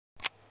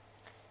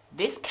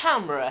This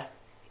camera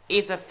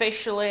is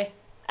officially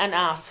an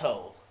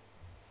asshole.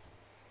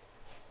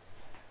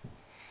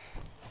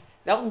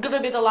 That was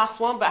gonna be the last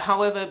one, but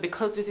however,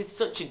 because this is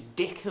such a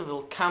dick of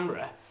a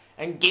camera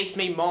and gives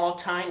me more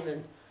time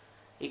than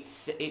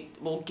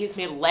gives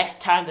me less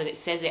time than it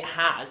says it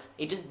has,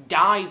 it just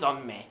dies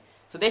on me.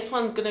 So this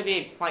one's gonna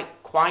be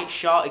like quite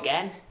short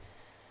again.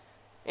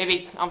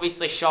 Maybe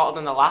obviously shorter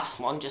than the last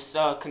one, just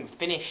so I can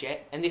finish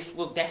it. And this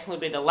will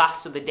definitely be the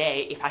last of the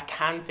day if I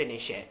can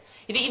finish it.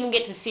 You didn't even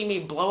get to see me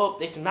blow up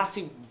this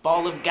massive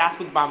ball of gas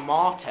with my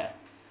mortar.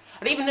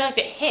 I don't even know if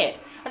it hit.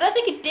 I don't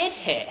think it did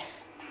hit.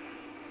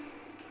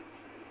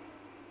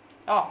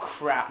 Oh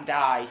crap,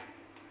 die.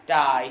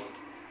 Die.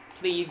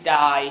 Please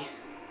die.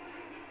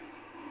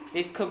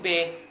 This could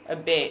be a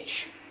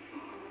bitch.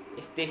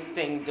 If this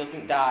thing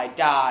doesn't die.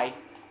 Die.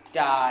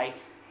 Die.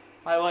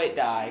 Why will it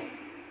die?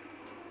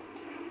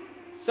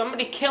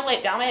 Somebody kill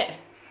it, damn it!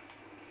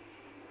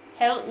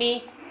 Help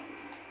me!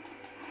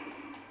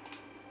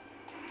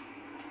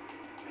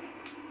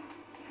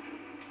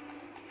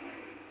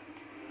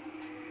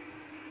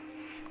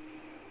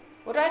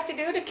 What do I have to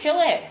do to kill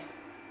it?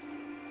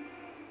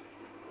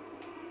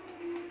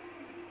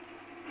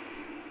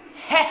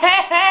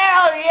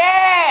 Hell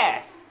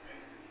yes!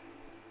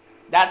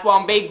 That's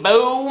one big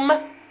boom!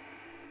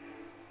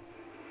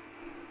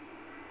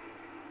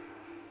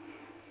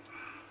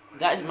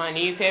 That is my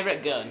new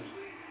favorite gun.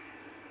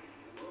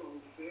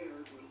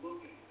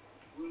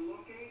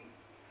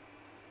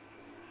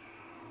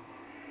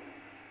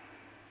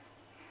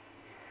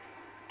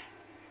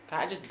 Can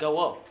I just go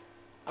up?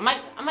 Am I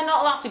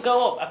not allowed to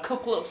go up a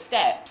couple of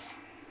steps?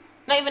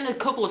 Not even a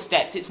couple of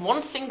steps, it's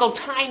one single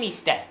tiny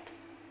step.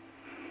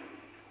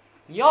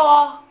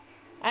 You're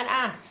an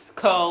ass,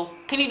 Cole.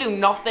 Can you do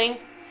nothing?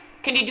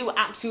 Can you do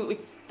absolutely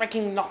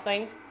freaking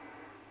nothing?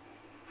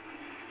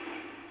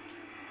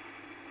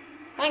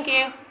 Thank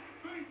you.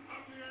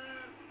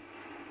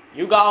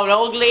 You got an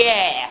ugly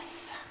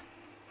ass.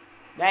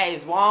 That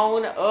is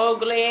one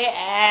ugly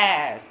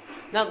ass.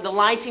 Now the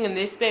lighting in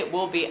this bit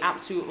will be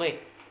absolutely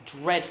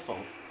dreadful.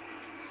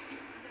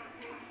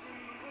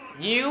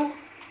 You?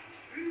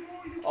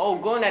 Oh,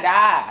 gonna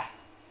die.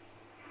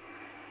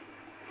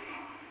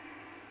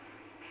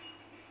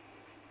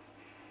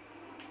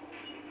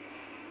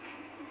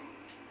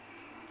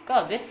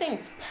 God, this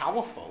thing's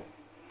powerful.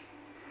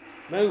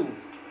 Move.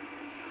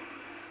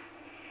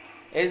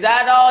 Is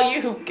that all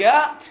you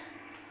got?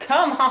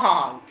 Come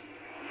on.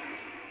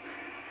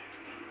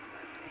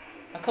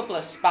 A couple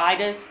of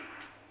spiders.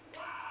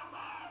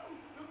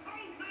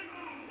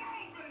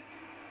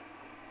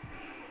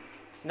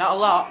 It's not a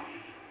lot.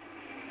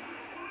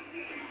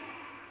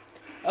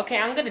 Okay,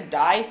 I'm gonna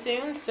die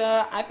soon,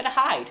 so I better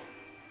hide.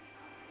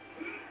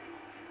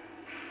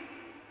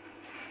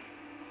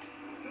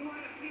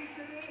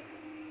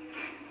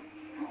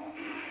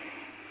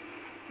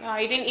 No,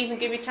 he didn't even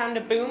give you time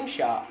to boom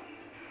shot.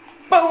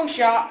 Boom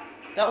shot!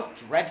 That was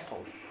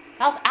dreadful.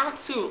 That was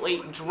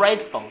absolutely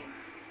dreadful.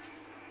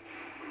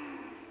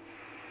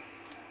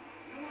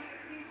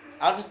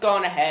 I'll just go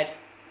on ahead.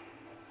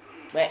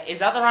 Wait, is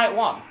that the right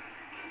one?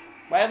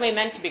 Where are we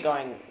meant to be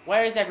going?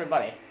 Where is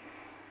everybody?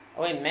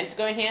 Are we meant to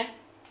go in here?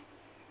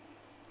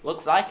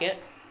 Looks like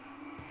it.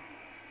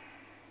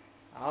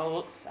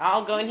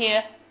 I'll go in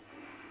here.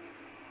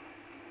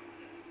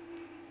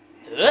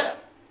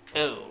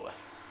 Oh.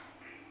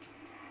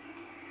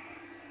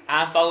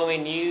 I'm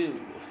following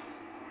you.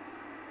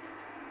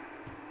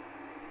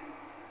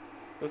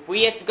 If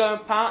we had to go in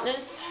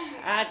partners,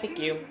 I'd pick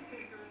you.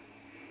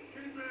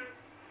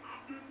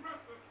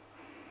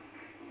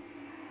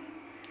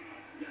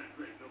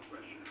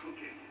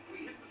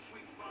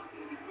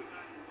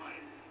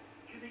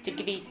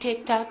 Tickety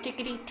tick tock,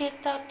 tickety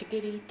tick tock,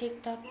 tickety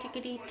tick tock,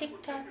 tickety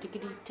tick tock,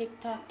 tickety tick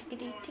tock,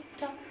 tickety tick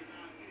tock.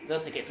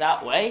 Don't think it's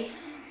that way.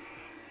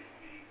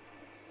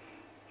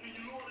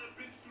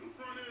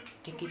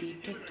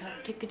 Tickety tick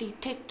tock, tickety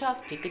tick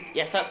tock, tickety.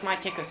 Yes, that's my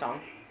ticker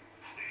song.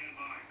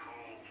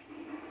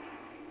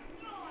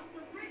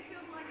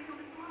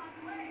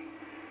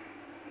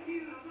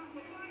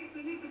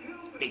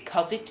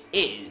 Because it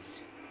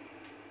is.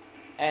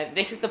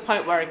 This is the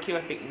point where I cue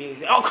epic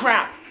music. Oh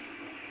crap!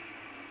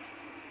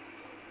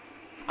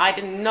 I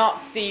did not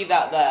see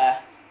that there.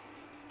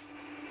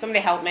 Somebody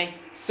help me.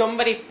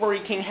 Somebody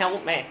freaking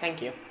help me.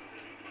 Thank you.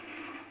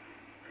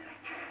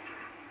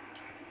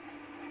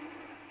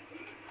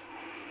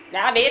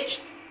 Nah, bitch.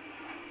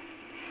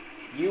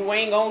 You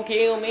ain't gonna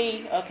kill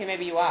me. Okay,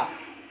 maybe you are.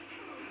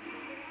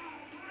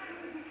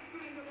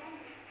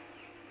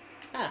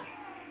 Huh.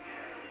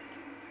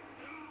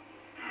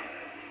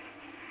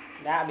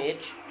 Nah,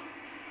 bitch.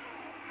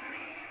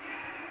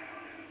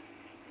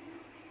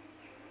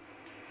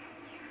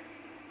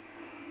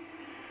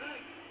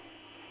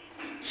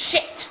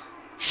 Shit!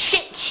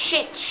 Shit,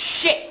 shit,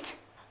 shit!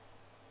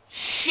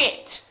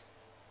 Shit!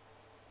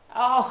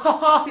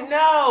 Oh,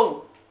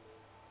 no!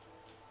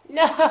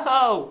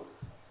 No!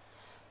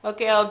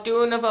 Okay, I'll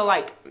do another,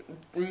 like,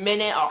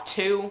 minute or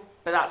two,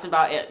 but that's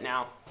about it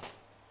now.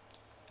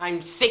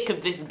 I'm sick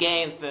of this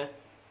game for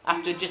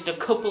after just a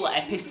couple of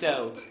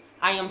episodes.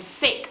 I am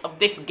sick of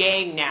this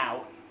game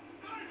now.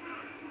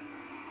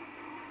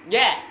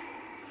 Yeah.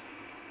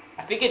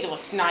 I figured there were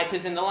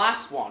snipers in the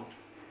last one.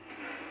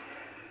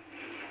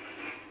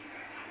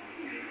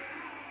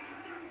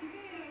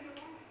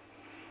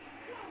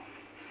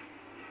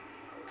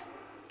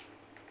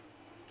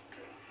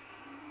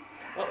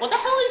 What the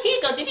hell did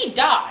he go? Did he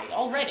die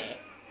already?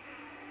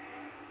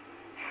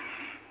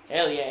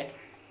 Hell yeah.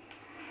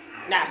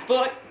 Nice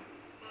foot.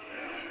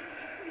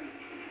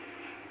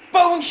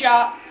 Boom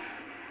shot.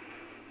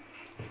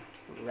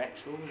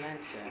 Retro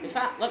Lancer. In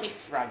fact, let me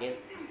frag him.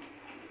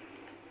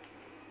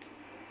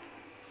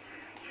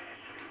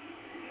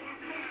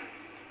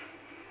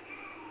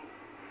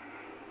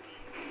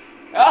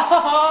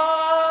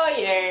 Oh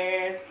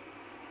yes.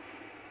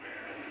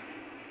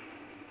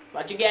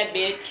 What you get,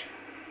 bitch?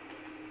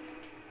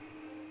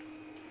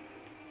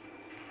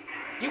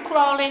 You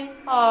crawling?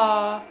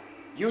 Aw.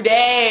 You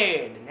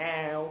dead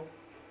now.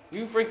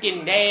 You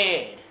freaking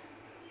dead.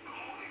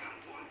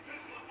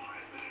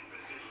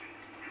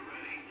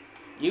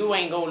 You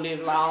ain't gonna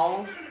live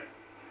long.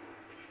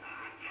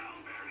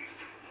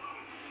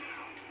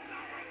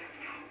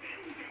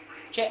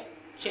 Check.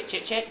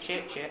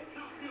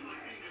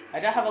 I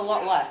don't have a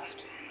lot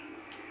left.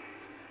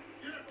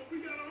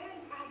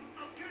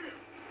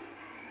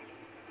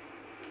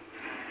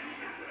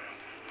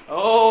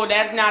 Oh,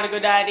 that's not a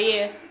good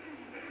idea.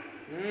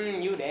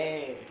 You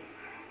dead.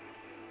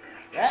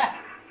 Yeah,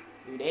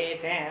 you dead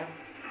now.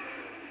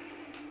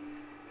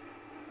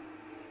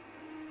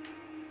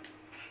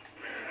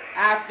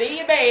 I see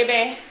you,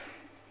 baby.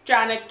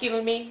 Trying to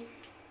kill me.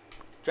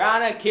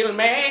 Trying to kill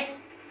me.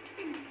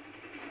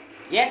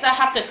 Yes, I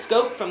have to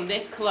scope from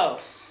this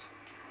close.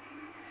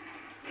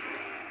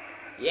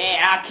 Yeah,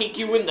 I'll kick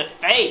you in the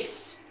face.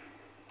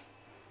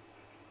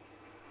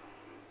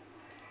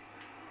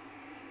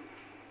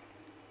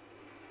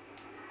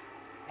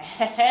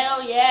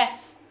 Hell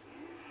yes.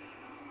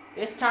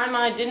 This time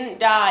I didn't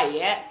die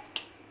yet.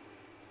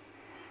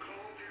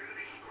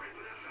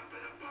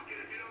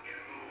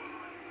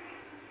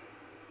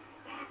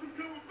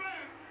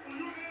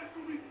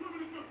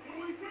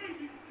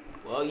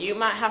 Well, you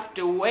might have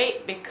to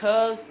wait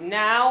because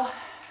now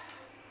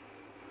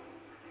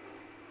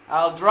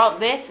I'll drop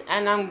this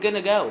and I'm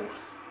gonna go.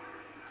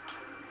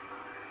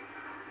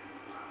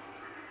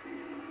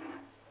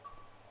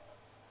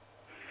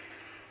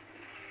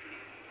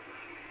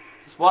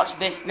 Just watch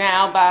this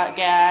now,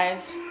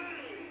 guys.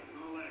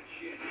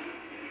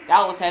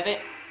 That was heavy.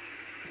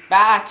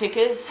 Bye,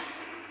 tickers.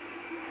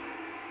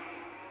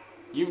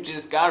 You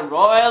just got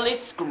royally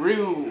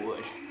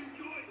screwed.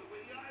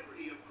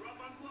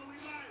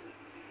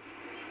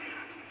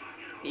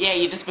 Yeah,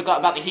 you just forgot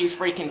about the huge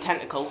freaking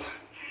tentacle.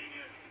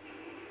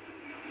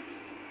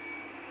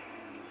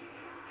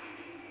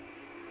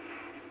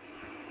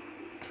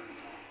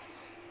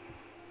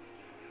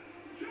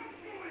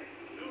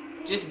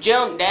 Just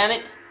jump, damn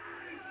it.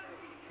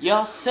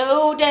 You're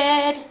so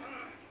dead.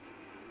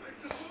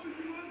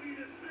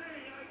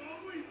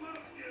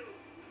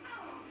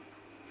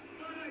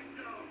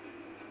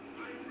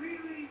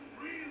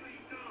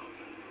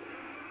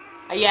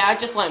 Yeah, I'd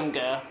just let him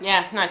go.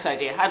 Yeah, nice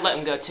idea. I'd let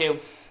him go too.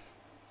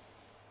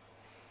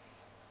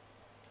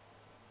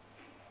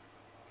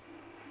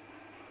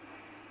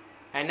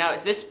 And now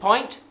it's this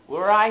point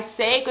where I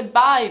say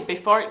goodbye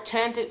before it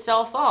turns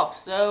itself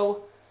off.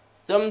 So,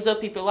 thumbs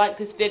up if you like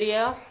this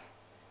video.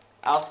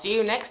 I'll see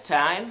you next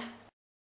time.